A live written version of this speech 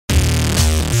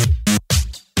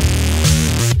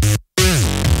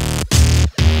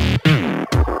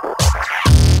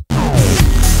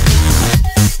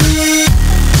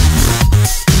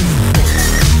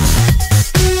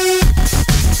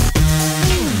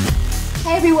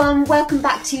everyone, welcome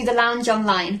back to the Lounge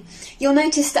Online. You'll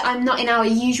notice that I'm not in our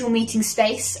usual meeting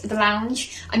space, the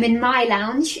lounge. I'm in my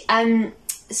lounge,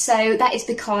 so that is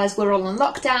because we're all on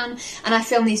lockdown and I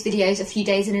film these videos a few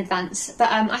days in advance. But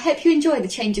I hope you enjoy the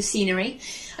change of scenery.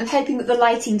 I'm hoping that the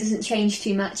lighting doesn't change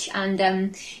too much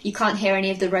and you can't hear any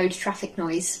of the road traffic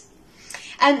noise.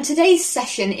 Today's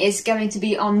session is going to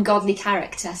be on godly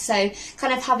character, so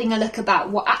kind of having a look about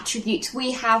what attributes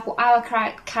we have, what our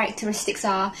characteristics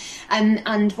are,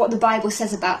 and what the Bible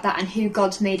says about that and who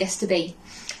God's made us to be.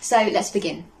 So let's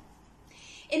begin.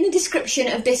 In the description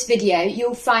of this video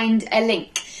you'll find a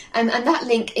link, and that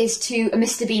link is to a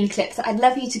Mr. Bean clip that I'd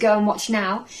love you to go and watch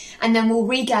now, and then we'll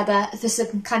regather for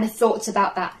some kind of thoughts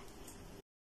about that.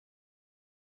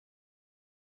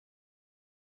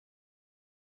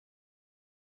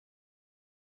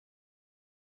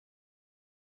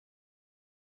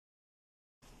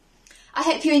 I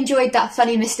hope you enjoyed that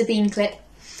funny Mr. Bean clip.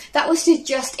 That was to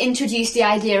just introduce the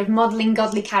idea of modelling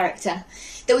godly character,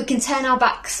 that we can turn our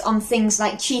backs on things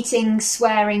like cheating,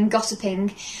 swearing,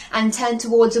 gossiping, and turn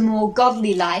towards a more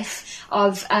godly life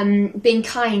of being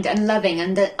kind and loving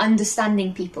and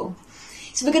understanding people.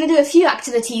 So we're going to do a few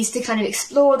activities to kind of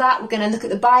explore that. We're going to look at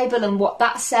the Bible and what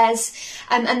that says,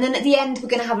 and then at the end we're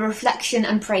going to have a reflection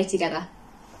and pray together.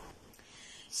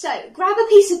 So, grab a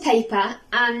piece of paper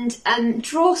and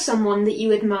draw someone that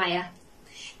you admire.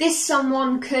 This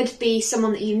someone could be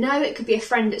someone that you know, it could be a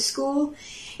friend at school,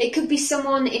 it could be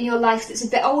someone in your life that's a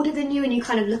bit older than you and you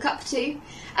kind of look up to,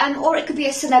 or it could be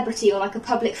a celebrity or like a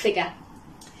public figure.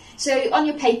 So on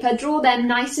your paper, draw them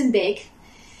nice and big,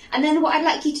 and then what I'd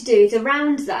like you to do is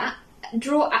around that,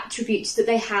 draw attributes that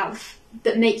they have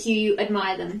that make you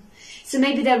admire them. So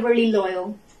maybe they're really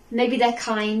loyal, maybe they're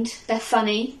kind, they're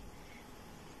funny,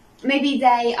 maybe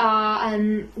they are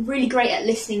really great at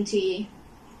listening to you.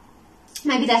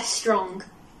 Maybe they're strong.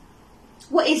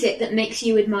 What is it that makes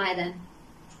you admire them?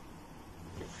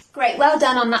 Great, well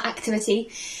done on that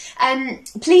activity.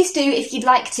 Please do, if you'd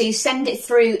like to, send it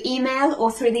through email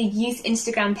or through the youth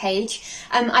Instagram page.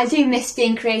 I do miss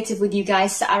being creative with you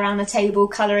guys, sat around the table,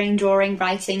 colouring, drawing,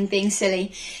 writing, being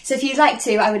silly. So if you'd like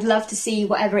to, I would love to see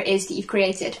whatever it is that you've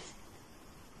created.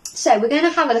 So we're going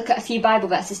to have a look at a few Bible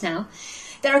verses now.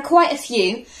 There are quite a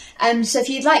few, so if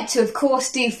you'd like to, of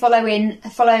course, do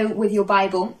follow with your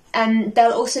Bible.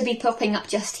 They'll also be popping up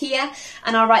just here,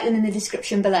 and I'll write them in the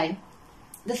description below.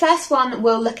 The first one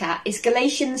we'll look at is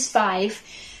Galatians 5,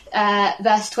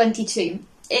 verse 22.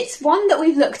 It's one that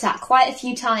we've looked at quite a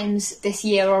few times this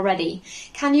year already.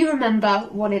 Can you remember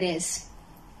what it is?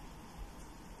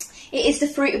 It is the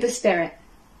fruit of the Spirit.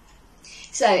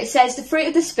 So it says the fruit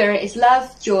of the Spirit is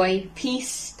love, joy,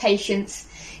 peace, patience,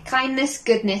 kindness,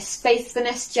 goodness,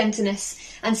 faithfulness,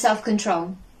 gentleness, and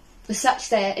self-control. For such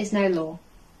there is no law.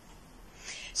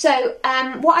 So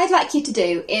what I'd like you to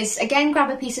do is, again, grab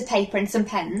a piece of paper and some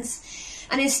pens,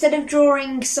 and instead of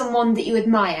drawing someone that you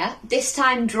admire, this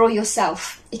time draw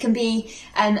yourself. It can be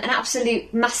an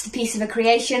absolute masterpiece of a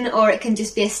creation, or it can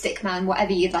just be a stick man,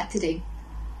 whatever you'd like to do.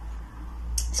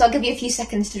 So I'll give you a few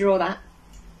seconds to draw that.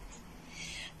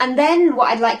 And then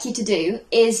what I'd like you to do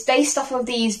is, based off of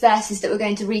these verses that we're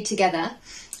going to read together,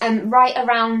 write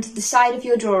around the side of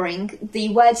your drawing the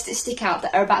words that stick out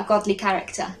that are about godly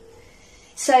character.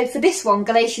 So for this one,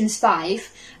 Galatians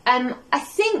 5, I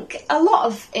think a lot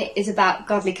of it is about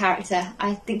godly character.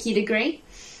 I think you'd agree.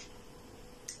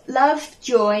 Love,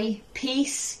 joy,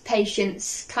 peace,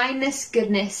 patience, kindness,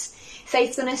 goodness,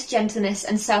 faithfulness, gentleness,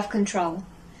 and self-control.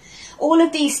 All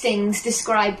of these things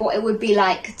describe what it would be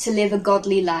like to live a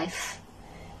godly life.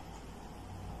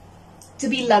 To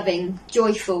be loving,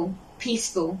 joyful,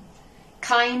 peaceful,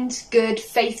 kind, good,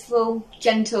 faithful,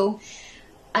 gentle,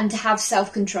 and to have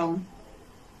self-control.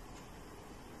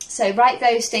 So write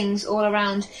those things all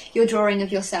around your drawing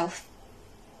of yourself.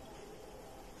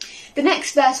 The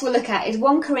next verse we'll look at is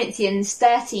 1 Corinthians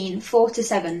 13,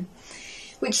 4-7,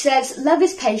 which says, love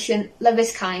is patient, love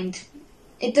is kind.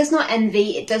 It does not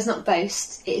envy, it does not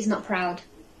boast, it is not proud.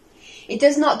 It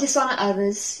does not dishonour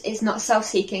others, it is not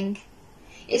self-seeking.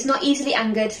 It is not easily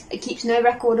angered, it keeps no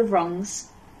record of wrongs.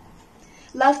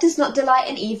 Love does not delight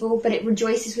in evil, but it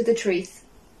rejoices with the truth.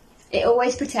 It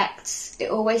always protects,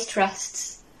 it always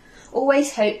trusts,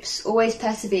 always hopes, always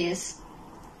perseveres.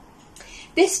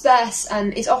 This verse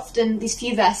these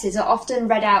few verses are often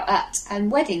read out at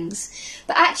weddings,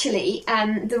 but actually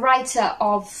the writer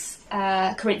of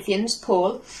Corinthians,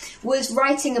 Paul, was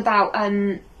writing about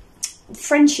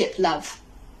friendship love.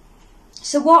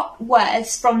 So what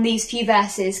words from these few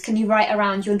verses can you write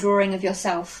around your drawing of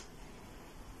yourself?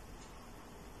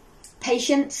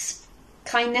 Patience,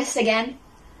 kindness again,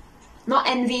 not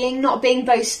envying, not being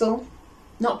boastful,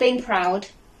 not being proud,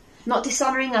 not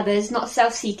dishonouring others, not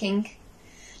self-seeking,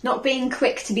 not being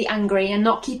quick to be angry, and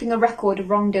not keeping a record of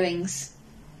wrongdoings.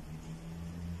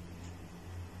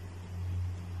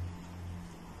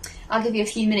 I'll give you a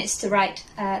few minutes to write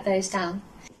those down.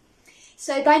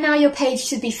 So by now your page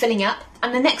should be filling up,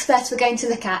 and the next verse we're going to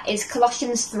look at is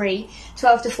Colossians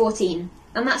 3:12-14,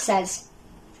 and that says,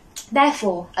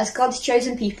 "Therefore, as God's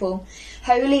chosen people,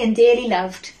 holy and dearly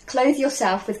loved, clothe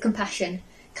yourself with compassion,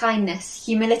 kindness,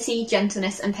 humility,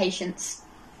 gentleness and patience.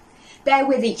 Bear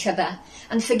with each other,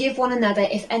 and forgive one another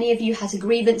if any of you has a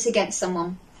grievance against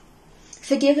someone.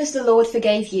 Forgive as the Lord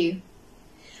forgave you.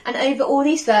 And over all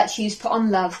these virtues put on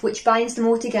love, which binds them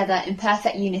all together in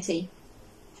perfect unity."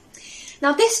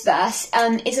 Now this verse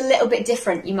is a little bit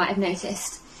different, you might have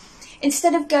noticed.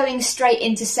 Instead of going straight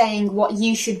into saying what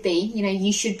you should be,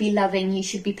 you should be loving, you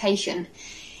should be patient,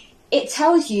 it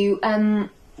tells you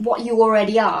what you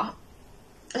already are.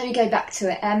 Let me go back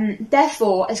to it.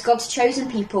 Therefore, as God's chosen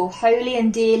people, holy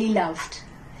and dearly loved.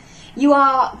 You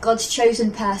are God's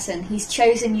chosen person. He's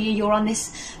chosen you. You're on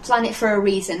this planet for a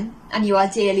reason, and you are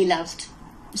dearly loved.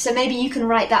 So maybe you can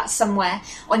write that somewhere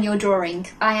on your drawing.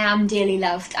 I am dearly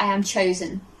loved. I am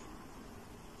chosen.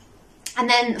 And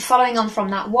then following on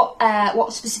from that,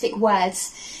 what specific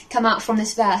words come out from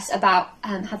this verse about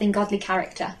having godly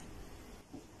character?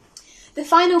 The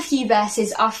final few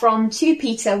verses are from 2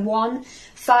 Peter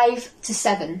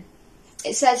 1:5-7.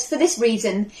 It says, "For this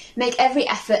reason, make every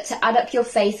effort to add up your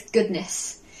faith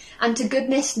goodness, and to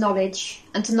goodness knowledge,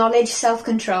 and to knowledge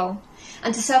self-control,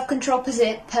 and to self-control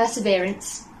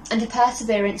perseverance, and to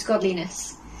perseverance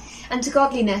godliness, and to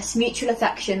godliness mutual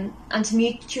affection, and to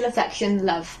mutual affection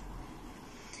love."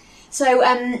 So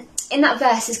in that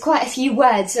verse there's quite a few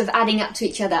words of adding up to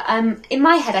each other. In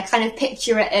my head I kind of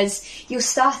picture it as you're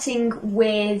starting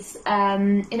with,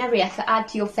 in every effort, add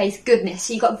to your faith goodness.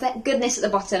 So you've got goodness at the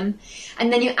bottom,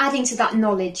 and then you're adding to that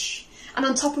knowledge. And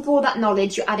on top of all that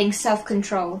knowledge you're adding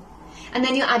self-control. And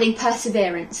then you're adding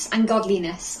perseverance and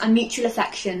godliness and mutual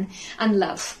affection and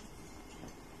love.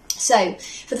 So,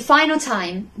 for the final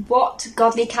time, what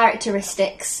godly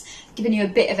characteristics, giving you a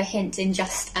bit of a hint in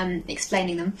just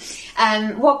explaining them,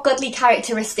 what godly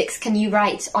characteristics can you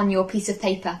write on your piece of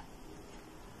paper?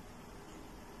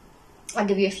 I'll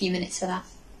give you a few minutes for that.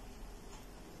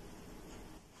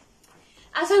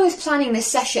 As I was planning this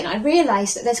session, I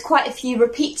realised that there's quite a few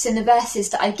repeats in the verses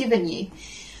that I've given you.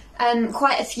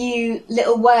 Quite a few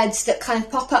little words that kind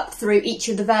of pop up through each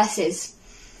of the verses.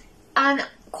 And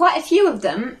quite a few of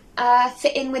them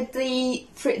fit in with the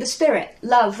fruit of the Spirit: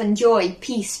 love and joy,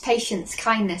 peace, patience,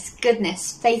 kindness,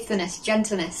 goodness, faithfulness,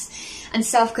 gentleness, and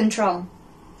self-control.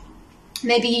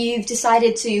 Maybe you've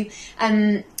decided to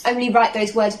only write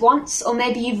those words once, or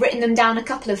maybe you've written them down a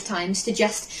couple of times to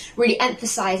just really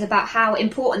emphasise about how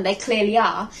important they clearly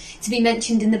are to be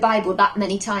mentioned in the Bible that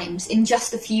many times in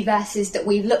just a few verses that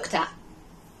we've looked at.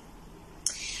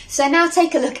 So now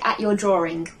take a look at your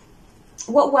drawing.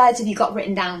 What words have you got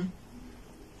written down?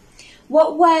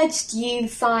 What words do you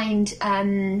find,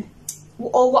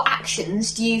 or what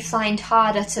actions do you find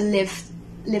harder to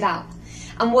live out?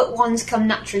 And what ones come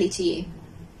naturally to you?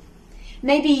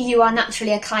 Maybe you are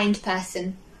naturally a kind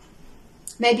person.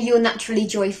 Maybe you're naturally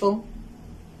joyful.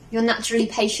 You're naturally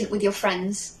patient with your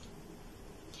friends.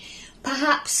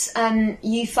 Perhaps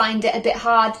you find it a bit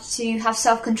hard to have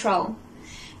self-control.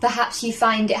 Perhaps you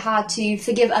find it hard to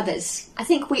forgive others. I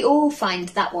think we all find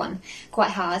that one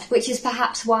quite hard, which is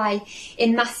perhaps why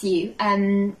in Matthew,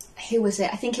 who was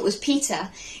it? I think it was Peter,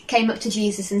 came up to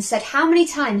Jesus and said, "How many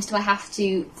times do I have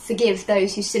to forgive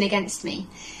those who sin against me?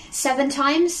 7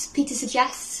 times, Peter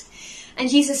suggests. And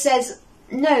Jesus says,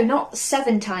 no, not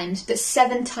 7 times, but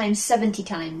 7 times 70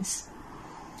 times.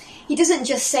 He doesn't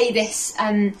just say this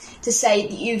to say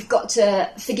that you've got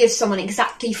to forgive someone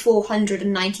exactly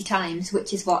 490 times,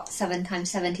 which is what 7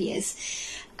 times 70 is.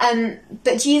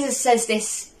 But Jesus says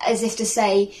this as if to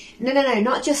say, no,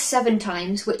 not just 7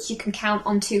 times, which you can count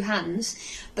on 2 hands,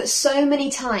 but so many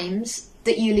times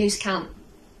that you lose count.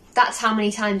 That's how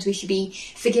many times we should be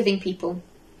forgiving people.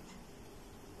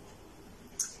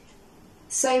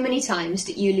 So many times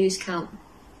that you lose count.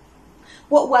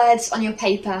 What words on your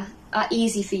paper are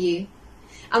easy for you?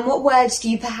 And what words do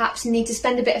you perhaps need to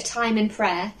spend a bit of time in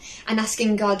prayer and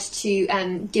asking God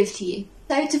to give to you?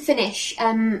 So to finish,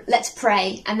 let's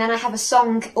pray, and then I have a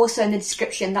song also in the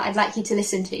description that I'd like you to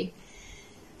listen to.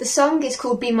 The song is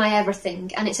called Be My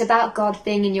Everything, and it's about God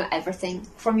being in your everything,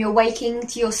 from your waking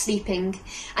to your sleeping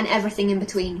and everything in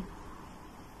between.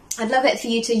 I'd love it for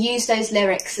you to use those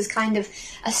lyrics as kind of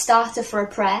a starter for a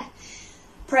prayer.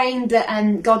 praying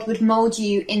that God would mould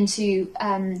you into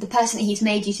the person that he's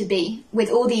made you to be, with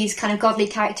all these kind of godly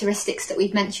characteristics that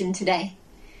we've mentioned today.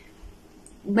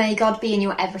 May God be in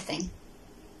your everything.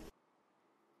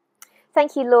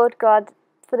 Thank you, Lord God,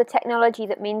 for the technology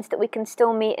that means that we can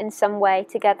still meet in some way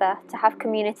together to have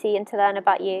community and to learn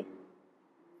about you.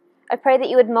 I pray that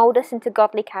you would mould us into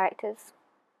godly characters.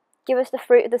 Give us the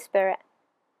fruit of the Spirit.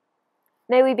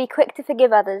 May we be quick to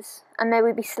forgive others, and may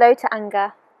we be slow to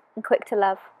anger and quick to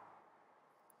love.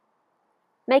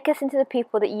 Make us into the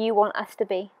people that you want us to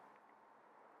be.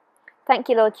 Thank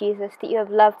you, Lord Jesus, that you have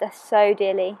loved us so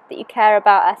dearly, that you care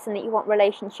about us and that you want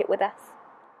relationship with us.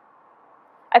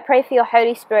 I pray for your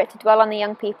Holy Spirit to dwell on the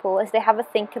young people as they have a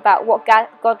think about what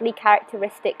godly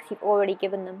characteristics you've already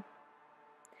given them,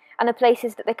 and the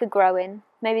places that they could grow in,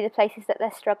 maybe the places that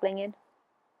they're struggling in.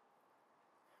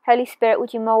 Holy Spirit,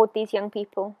 would you mould these young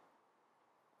people?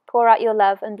 Pour out your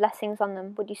love and blessings on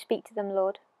them. Would you speak to them,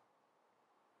 Lord?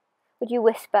 Would you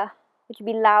whisper? Would you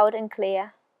be loud and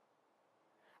clear?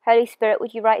 Holy Spirit,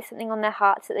 would you write something on their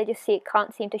hearts that they just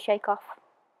can't seem to shake off?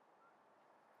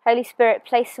 Holy Spirit,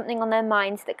 place something on their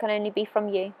minds that can only be from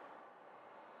you.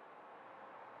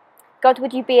 God,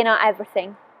 would you be in our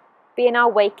everything? Be in our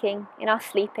waking, in our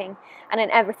sleeping, and in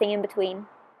everything in between.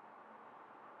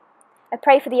 I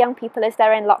pray for the young people as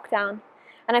they're in lockdown,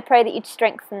 and I pray that you'd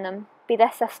strengthen them, be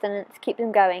their sustenance, keep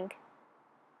them going.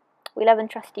 We love and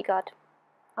trust you, God.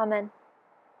 Amen.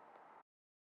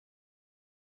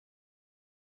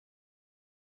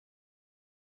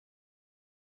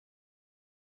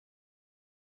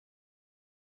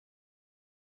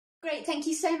 Great, thank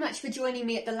you so much for joining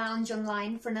me at the Lounge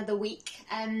Online for another week.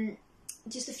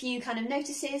 Just a few kind of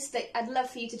notices that I'd love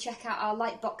for you to check out our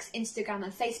Lightbox Instagram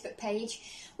and Facebook page,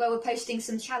 where we're posting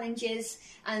some challenges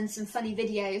and some funny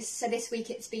videos. So this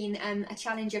week it's been a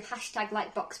challenge of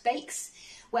 #LightboxBakes,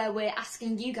 where we're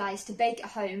asking you guys to bake at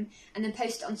home and then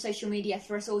post it on social media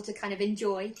for us all to kind of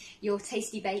enjoy your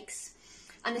tasty bakes.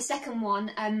 And the second one,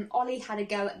 Ollie had a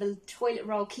go at the toilet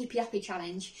roll keepy uppy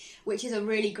challenge, which is a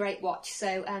really great watch,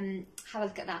 so have a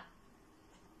look at that.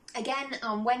 Again,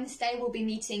 on Wednesday we'll be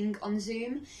meeting on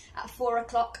Zoom at 4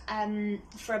 o'clock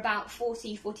for about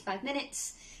 40-45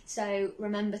 minutes, so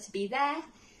remember to be there.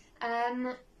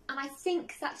 And I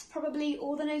think that's probably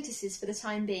all the notices for the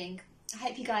time being. I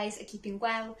hope you guys are keeping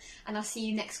well, and I'll see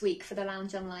you next week for the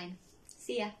Lounge Online.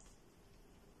 See ya!